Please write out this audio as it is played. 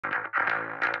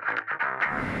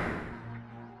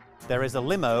there is a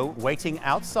limo waiting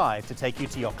outside to take you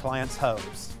to your clients'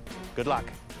 homes. Good luck.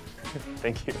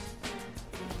 Thank you.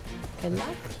 Good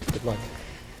luck. Good luck.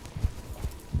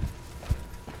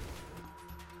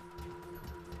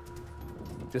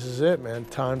 This is it, man.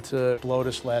 Time to blow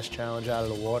this last challenge out of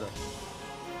the water.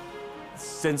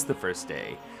 Since the first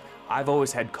day, I've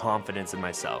always had confidence in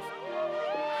myself.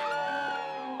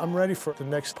 I'm ready for the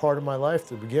next part of my life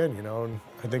to begin, you know, and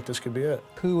I think this could be it.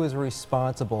 Who was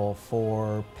responsible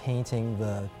for painting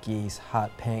the geese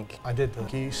hot pink? I did the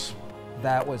geese.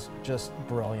 That was just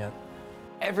brilliant.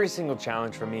 Every single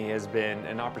challenge for me has been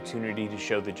an opportunity to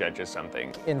show the judges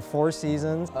something. In 4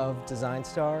 seasons of Design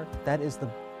Star, that is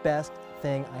the best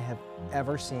thing I have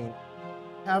ever seen.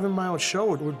 Having my own show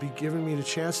would be giving me the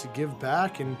chance to give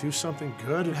back and do something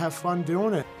good and have fun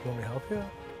doing it. You want me to help you?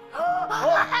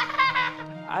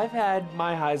 I've had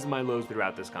my highs and my lows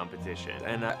throughout this competition,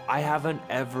 and I haven't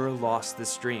ever lost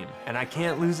this dream, and I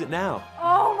can't lose it now.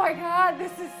 Oh my God,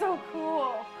 this is so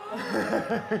cool.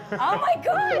 Oh my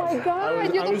God! Oh my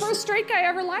God, you're the first straight guy I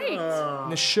ever liked.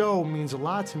 This show means a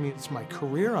lot to me. It's my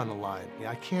career on the line.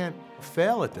 I can't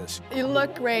fail at this. You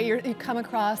look great. You come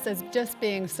across as just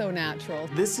being so natural.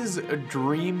 This is a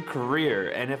dream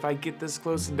career, and if I get this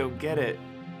close and don't get it,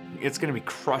 it's gonna be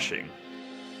crushing.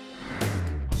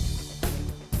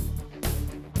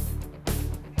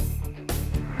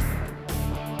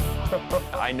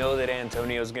 I know that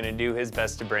Antonio's gonna do his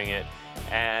best to bring it,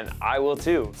 and I will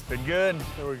too. It's been good.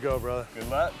 There we go, brother. Good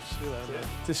luck. See you later, man.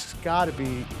 This has got to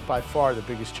be by far the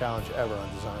biggest challenge ever on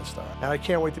Design Star, and I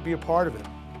can't wait to be a part of it.